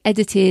 And I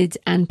edited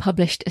and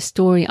published a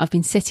story I've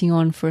been sitting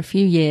on for a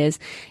few years.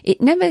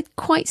 It never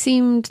quite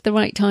seemed the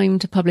right time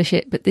to publish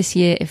it, but this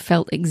year it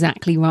felt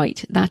exactly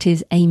right. That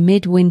is A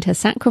Midwinter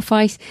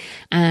Sacrifice,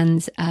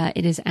 and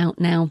it is out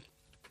now.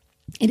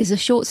 It is a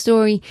short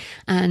story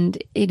and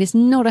it is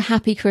not a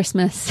happy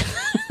Christmas.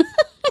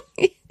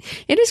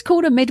 It is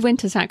called A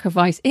Midwinter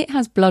Sacrifice. It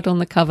has blood on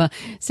the cover.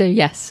 So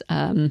yes,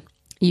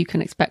 you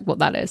can expect what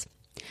that is.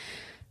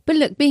 But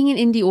look, being an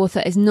indie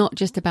author is not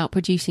just about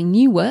producing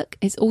new work.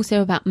 It's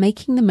also about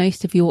making the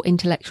most of your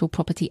intellectual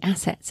property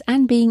assets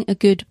and being a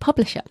good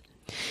publisher.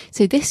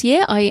 So this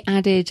year I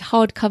added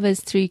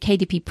hardcovers through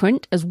KDP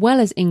Print as well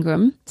as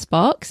Ingram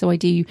Spark. So I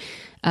do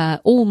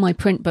All my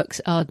print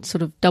books are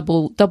sort of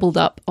doubled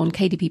up on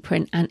KDP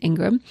Print and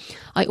Ingram.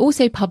 I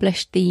also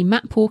published the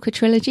Matt Walker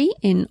trilogy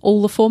in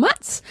all the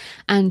formats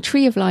and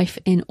Tree of Life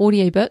in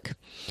audiobook.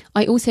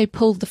 I also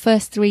pulled the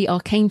first 3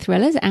 Arcane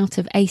thrillers out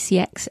of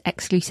ACX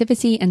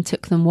exclusivity and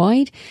took them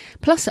wide.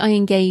 Plus, I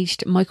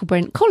engaged Michael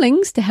Brent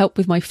Collings to help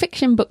with my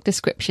fiction book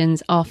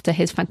descriptions after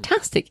his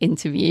fantastic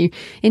interview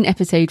in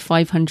episode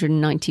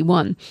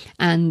 591.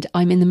 And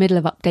I'm in the middle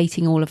of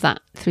updating all of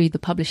that through the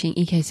publishing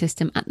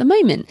ecosystem at the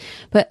moment.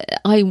 But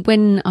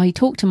when I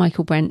talked to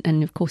Michael Brent,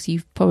 and of course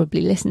you've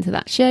probably listened to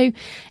that show,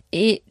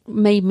 it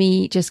made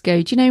me just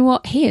go, do you know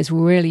what? He is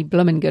really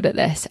blooming good at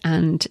this.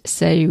 And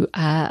so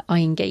I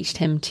engaged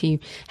him to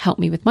help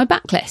me with my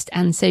backlist.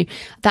 And so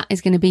that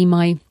is going to be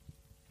my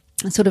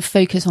sort of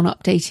focus on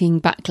updating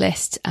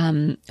backlist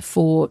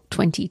for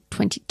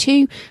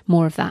 2022.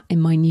 More of that in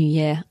my New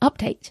Year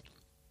update.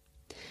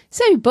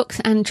 So books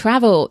and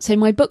travel. So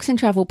my books and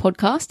travel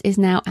podcast is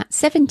now at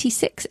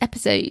 76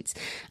 episodes.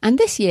 And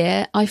this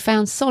year I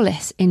found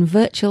solace in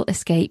virtual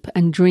escape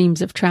and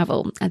dreams of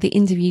travel. The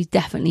interviews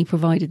definitely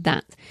provided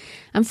that.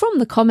 And from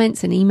the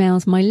comments and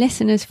emails, my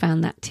listeners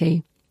found that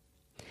too.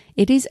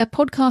 It is a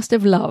podcast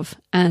of love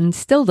and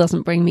still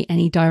doesn't bring me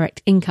any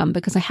direct income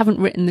because I haven't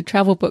written the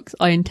travel books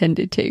I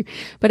intended to,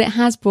 but it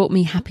has brought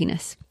me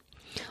happiness.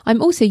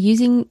 I'm also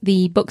using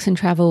the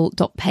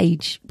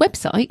booksandtravel.page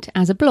website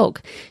as a blog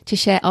to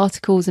share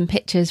articles and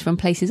pictures from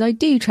places I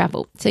do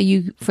travel. So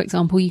for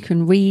example, you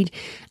can read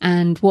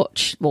and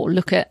watch or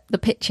look at the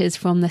pictures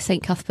from the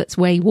St. Cuthbert's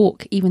Way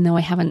walk, even though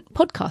I haven't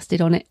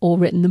podcasted on it or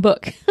written the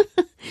book.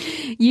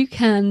 You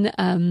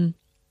can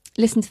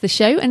listen to the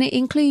show, and it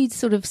includes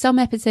sort of some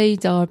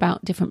episodes are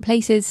about different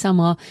places, some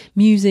are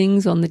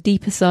musings on the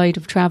deeper side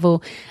of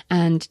travel,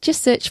 and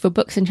just search for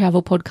Books and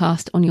Travel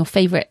Podcast on your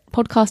favourite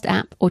podcast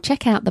app or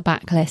check out the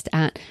backlist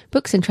at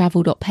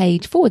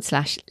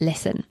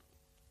booksandtravel.page/listen.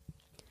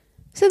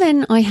 So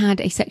then I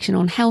had a section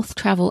on health,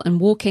 travel and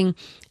walking.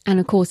 And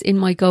of course, in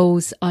my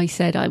goals, I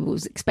said I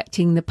was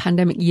expecting the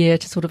pandemic year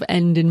to sort of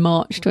end in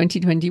March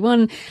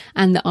 2021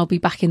 and that I'll be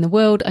back in the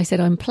world. I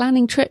said I'm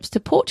planning trips to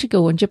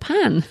Portugal and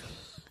Japan,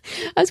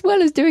 as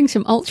well as doing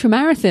some ultra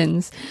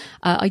marathons.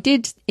 I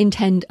did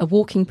intend a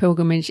walking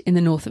pilgrimage in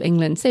the north of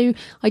England. So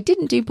I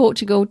didn't do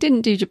Portugal,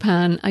 didn't do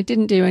Japan. I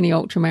didn't do any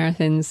ultra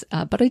marathons,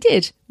 but I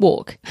did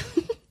walk.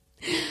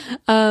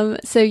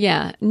 So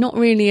yeah, not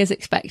really as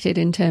expected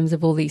in terms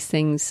of all these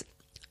things.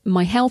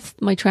 My health,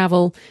 my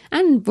travel,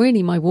 and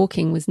really my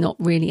walking was not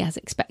really as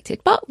expected.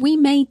 But we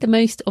made the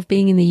most of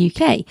being in the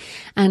UK,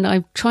 and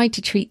I've tried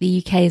to treat the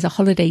UK as a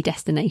holiday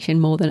destination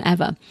more than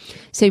ever.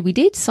 So we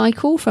did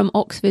cycle from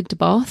Oxford to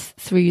Bath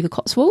through the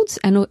Cotswolds,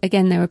 and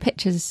again there are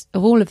pictures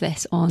of all of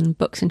this on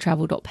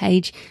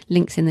booksandtravel.page,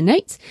 links in the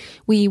notes.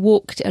 We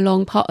walked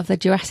along part of the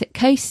Jurassic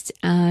Coast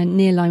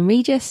near Lyme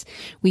Regis.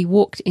 We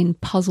walked in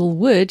Puzzle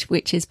Wood,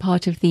 which is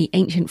part of the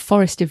ancient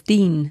Forest of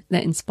Dean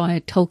that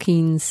inspired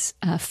Tolkien's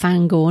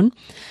Fangorn.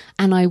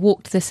 And I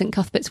walked the St.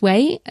 Cuthbert's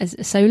Way as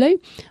a solo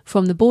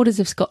from the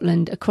borders of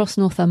Scotland across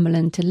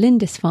Northumberland to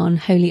Lindisfarne,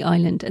 Holy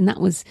Island. And that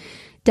was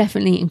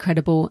definitely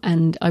incredible.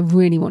 And I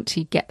really want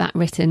to get that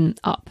written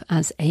up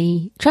as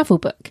a travel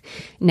book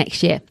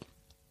next year.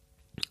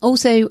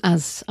 Also,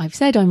 as I've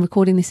said, I'm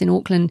recording this in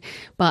Auckland,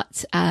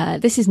 but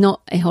this is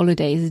not a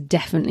holiday. It's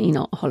definitely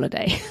not a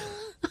holiday.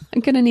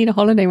 I'm going to need a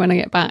holiday when I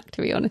get back,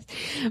 to be honest.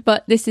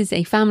 But this is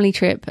a family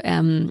trip,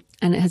 and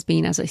it has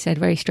been, as I said,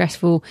 very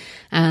stressful,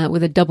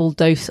 with a double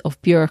dose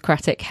of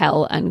bureaucratic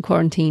hell and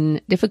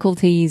quarantine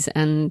difficulties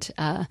and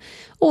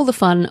all the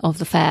fun of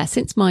the fair.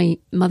 Since my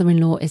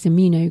mother-in-law is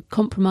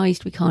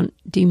immunocompromised, we can't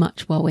do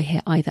much while we're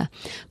here either.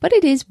 But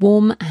it is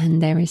warm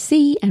and there is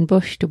sea and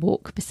bush to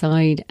walk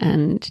beside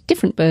and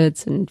different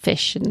birds and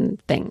fish and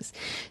things.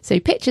 So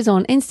pictures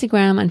on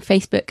Instagram and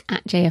Facebook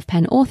at JF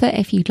Penn Author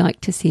if you'd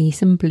like to see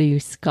some blue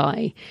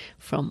sky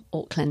from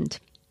Auckland.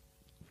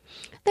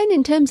 Then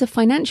in terms of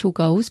financial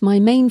goals, my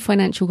main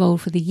financial goal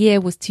for the year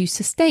was to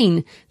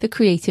sustain the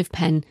Creative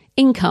Penn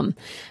income,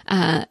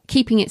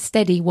 keeping it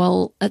steady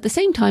while at the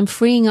same time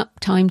freeing up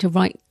time to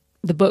write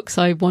the books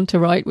I want to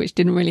write, which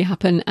didn't really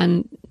happen,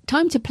 and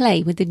time to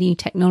play with the new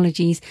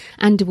technologies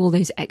and do all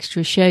those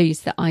extra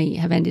shows that I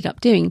have ended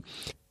up doing.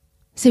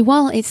 So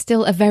while it's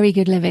still a very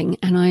good living,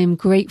 and I am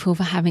grateful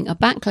for having a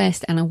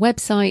backlist and a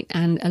website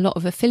and a lot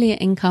of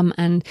affiliate income,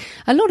 and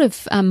a lot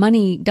of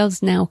money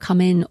does now come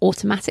in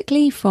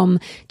automatically from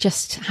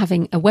just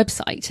having a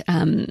website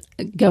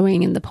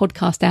going and the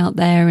podcast out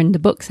there and the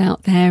books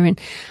out there. And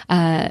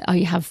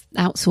I have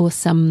outsourced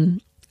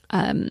some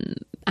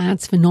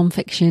ads for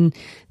nonfiction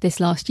this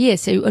last year.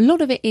 So a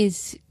lot of it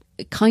is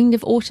kind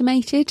of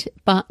automated,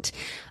 but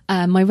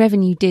my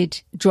revenue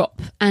did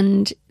drop,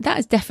 and that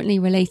is definitely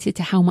related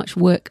to how much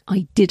work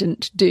I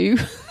didn't do.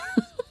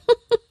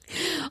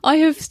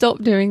 I've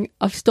stopped doing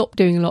a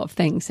lot of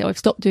things. So I've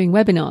stopped doing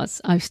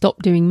webinars. I've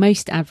stopped doing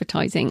most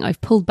advertising.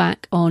 I've pulled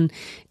back on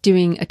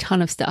doing a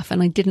ton of stuff,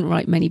 and I didn't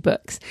write many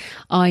books.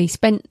 I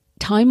spent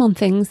time on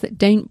things that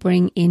don't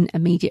bring in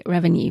immediate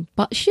revenue,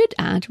 but should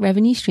add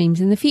revenue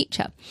streams in the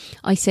future.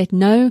 I said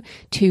no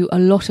to a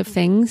lot of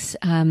things,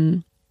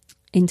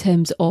 in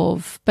terms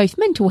of both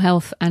mental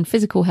health and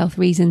physical health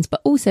reasons, but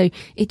also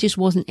it just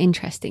wasn't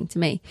interesting to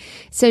me.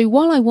 So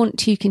while I want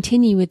to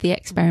continue with the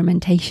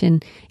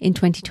experimentation in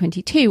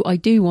 2022, I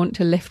do want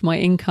to lift my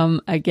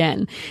income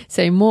again.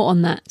 So more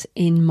on that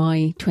in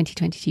my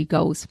 2022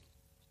 goals.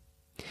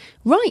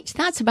 Right,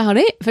 that's about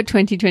it for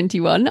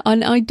 2021.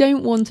 And I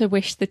don't want to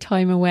wish the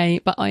time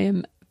away, but I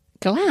am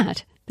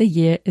glad the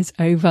year is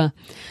over.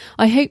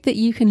 I hope that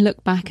you can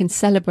look back and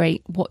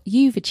celebrate what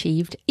you've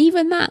achieved,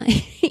 even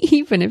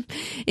if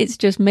it's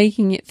just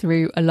making it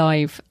through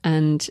alive.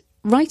 And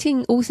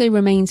writing also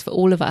remains for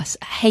all of us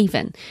a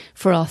haven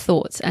for our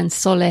thoughts and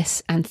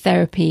solace and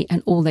therapy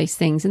and all those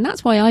things. And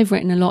that's why I've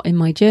written a lot in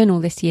my journal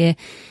this year.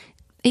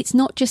 It's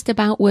not just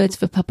about words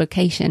for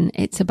publication.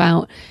 It's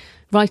about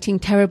writing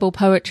terrible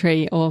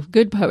poetry or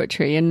good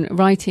poetry, and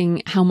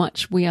writing how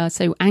much we are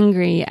so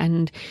angry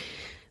and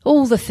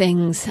all the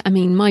things. I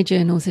mean, my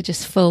journals are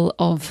just full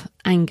of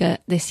anger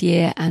this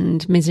year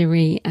and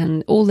misery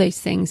and all those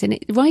things. And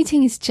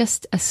writing is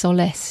just a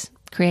solace,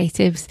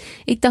 creatives.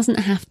 It doesn't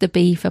have to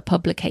be for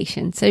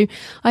publication. So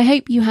I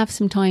hope you have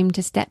some time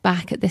to step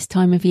back at this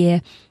time of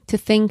year to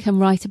think and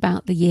write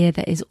about the year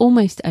that is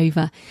almost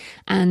over.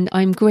 And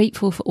I'm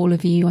grateful for all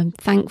of you. I'm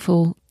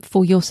thankful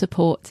for your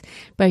support,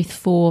 both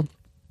for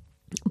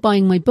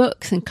buying my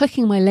books and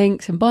clicking my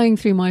links and buying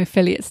through my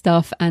affiliate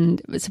stuff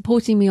and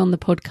supporting me on the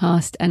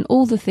podcast and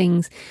all the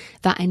things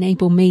that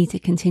enable me to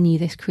continue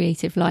this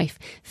creative life.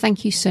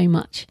 Thank you so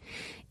much.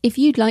 If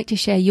you'd like to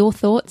share your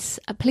thoughts,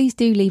 please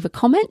do leave a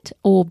comment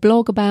or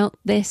blog about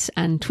this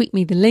and tweet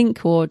me the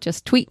link, or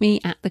just tweet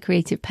me at The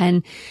Creative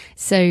Pen.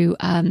 So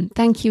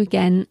thank you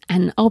again,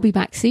 and I'll be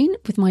back soon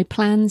with my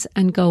plans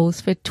and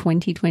goals for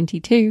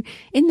 2022.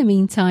 In the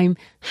meantime,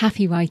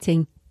 happy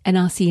writing, and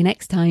I'll see you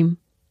next time.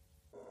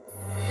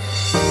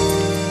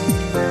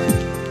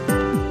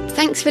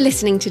 Thanks for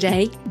listening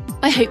today.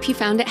 I hope you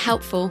found it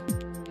helpful.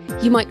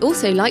 You might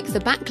also like the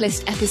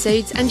backlist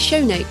episodes and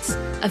show notes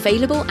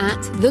available at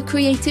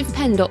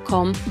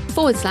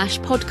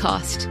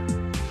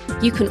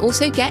thecreativepen.com/podcast. You can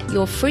also get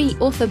your free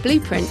author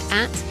blueprint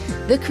at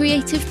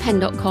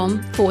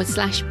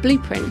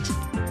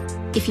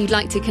thecreativeben.com/blueprint. If you'd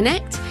like to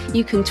connect,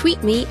 you can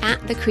tweet me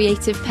at The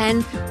Creative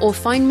Pen or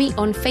find me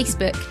on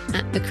Facebook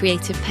at The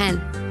Creative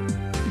Pen.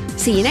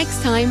 See you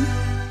next time.